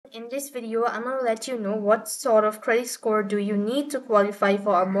In this video, I'm going to let you know what sort of credit score do you need to qualify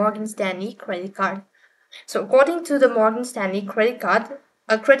for a Morgan Stanley credit card. So according to the Morgan Stanley credit card,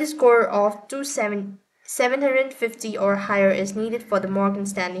 a credit score of 750 or higher is needed for the Morgan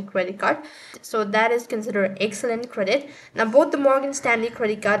Stanley credit card. So that is considered excellent credit. Now both the Morgan Stanley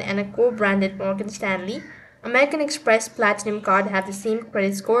credit card and a co-branded Morgan Stanley American Express Platinum card have the same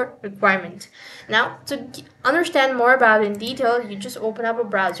credit score requirement. Now, to understand more about it in detail, you just open up a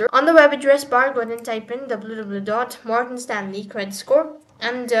browser. On the web address bar, go ahead and type in www.morganstanley.credit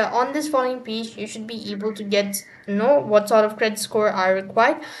and on this following page, you should be able to get to know what sort of credit score are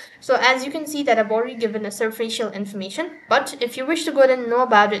required. So as you can see that I've already given a superficial information, but if you wish to go ahead and know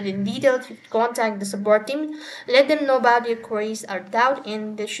about it in detail, you contact the support team, let them know about your queries or doubt,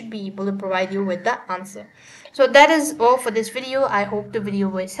 and they should be able to provide you with the answer. So that is all for this video. I hope the video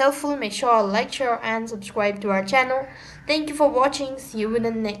was helpful. Make sure to like, share, and subscribe to our channel. Thank you for watching. See you in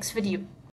the next video.